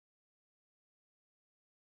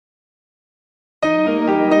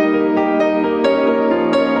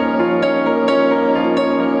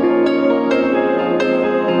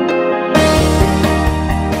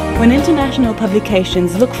international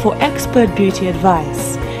publications look for expert beauty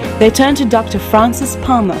advice, they turn to Dr. Francis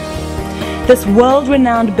Palmer. This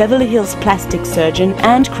world-renowned Beverly Hills Plastic Surgeon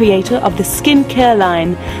and creator of the skincare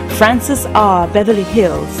line Francis R. Beverly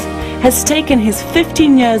Hills has taken his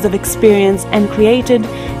 15 years of experience and created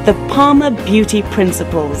the Palmer Beauty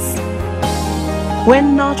Principles.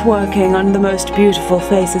 When not working on the most beautiful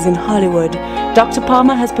faces in Hollywood, Dr.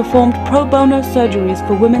 Palmer has performed pro bono surgeries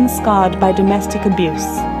for women scarred by domestic abuse.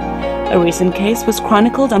 A recent case was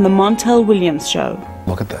chronicled on the Montel Williams show.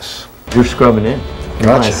 Look at this. You're scrubbing in.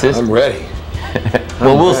 Gotcha. I'm ready.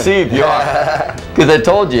 Well, we'll see if you are. Because I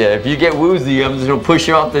told you, if you get woozy, I'm just going to push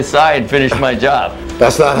you off the side and finish my job.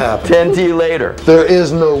 That's not happening. 10 to you later. There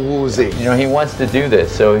is no woozy. You know, he wants to do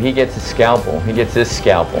this, so he gets a scalpel. He gets this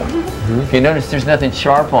scalpel. If you notice, there's nothing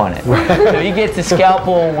sharp on it. So he gets a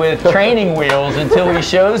scalpel with training wheels until he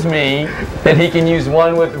shows me that he can use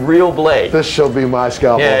one with real blade. This shall be my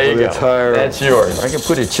scalpel for the entire... That's yours. I can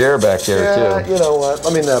put a chair back there, too. You know what?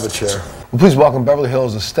 Let me have a chair. Well, please welcome Beverly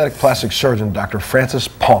Hills Aesthetic Plastic Surgeon, Dr. Francis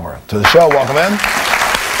Palmer, to the show. Welcome in.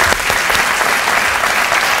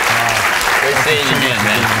 Great seeing you again,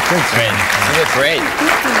 man. Great. You look great.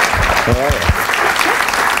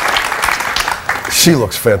 She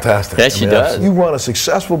looks fantastic. Yes, she does. You run a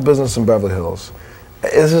successful business in Beverly Hills.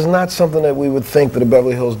 This is not something that we would think that a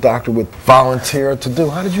Beverly Hills doctor would volunteer to do.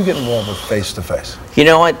 How did you get involved with face-to-face? You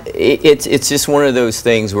know what? It's just one of those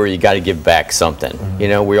things where you got to give back something. You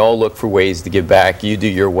know, we all look for ways to give back. You do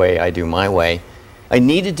your way, I do my way. I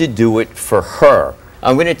needed to do it for her.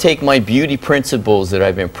 I'm going to take my beauty principles that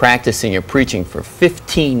I've been practicing and preaching for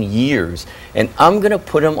 15 years, and I'm going to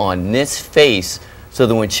put them on this face so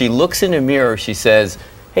that when she looks in the mirror, she says,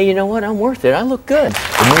 hey, you know what? I'm worth it. I look good.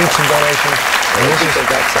 You need some donations?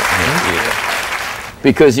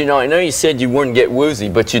 Because, you know, I know you said you wouldn't get woozy,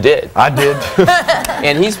 but you did. I did.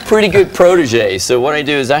 And he's pretty good protege. So what I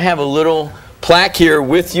do is I have a little plaque here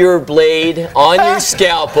with your blade on your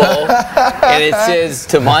scalpel, and it says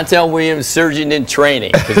to Montel Williams, Surgeon in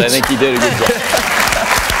Training, because I think you did a good job.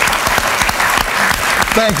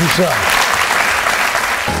 Thank you, sir.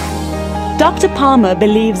 Dr. Palmer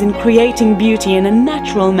believes in creating beauty in a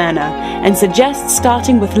natural manner and suggests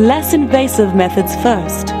starting with less invasive methods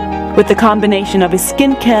first. With the combination of his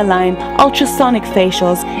skincare line, ultrasonic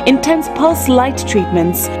facials, intense pulse light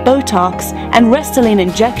treatments, Botox, and Restylane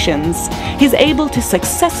injections, he's able to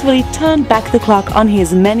successfully turn back the clock on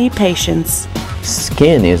his many patients.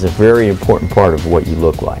 Skin is a very important part of what you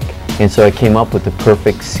look like. And so I came up with the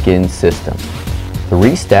perfect skin system.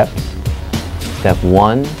 3 steps. Step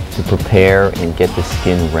 1, to prepare and get the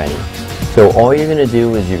skin ready. So all you're going to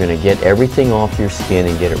do is you're going to get everything off your skin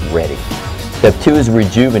and get it ready. Step 2 is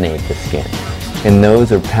rejuvenate the skin. And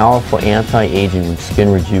those are powerful anti-aging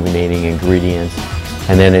skin rejuvenating ingredients.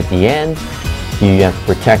 And then at the end, you have to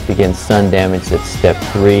protect against sun damage. That's step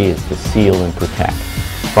 3, is to seal and protect.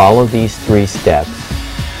 Follow these 3 steps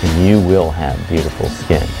and you will have beautiful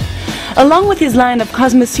skin. Along with his line of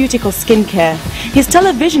cosmeceutical skincare, his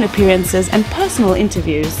television appearances and personal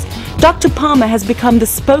interviews, Dr. Palmer has become the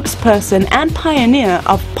spokesperson and pioneer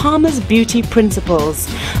of Palmer's Beauty Principles,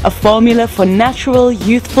 a formula for natural,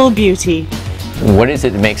 youthful beauty. What is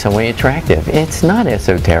it that makes someone attractive? It's not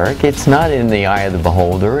esoteric. It's not in the eye of the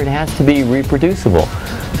beholder. It has to be reproducible.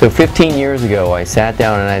 So 15 years ago, I sat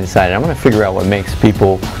down and I decided I'm going to figure out what makes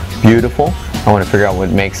people beautiful. I want to figure out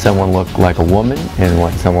what makes someone look like a woman and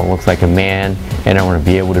what someone looks like a man, and I want to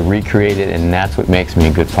be able to recreate it, and that's what makes me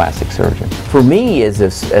a good plastic surgeon. For me, as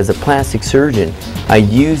a plastic surgeon, I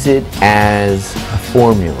use it as a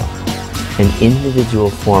formula, an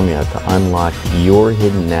individual formula to unlock your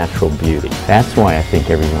hidden natural beauty. That's why I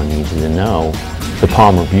think everyone needs to know the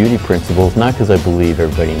Palmer Beauty Principles, not because I believe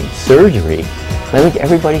everybody needs surgery. I think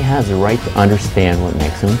everybody has the right to understand what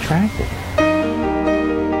makes them attractive.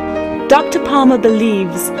 Dr. Palmer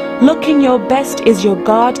believes looking your best is your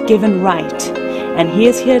God-given right, and he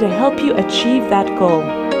is here to help you achieve that goal.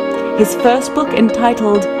 His first book,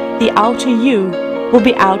 entitled The Outer You, will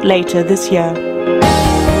be out later this year.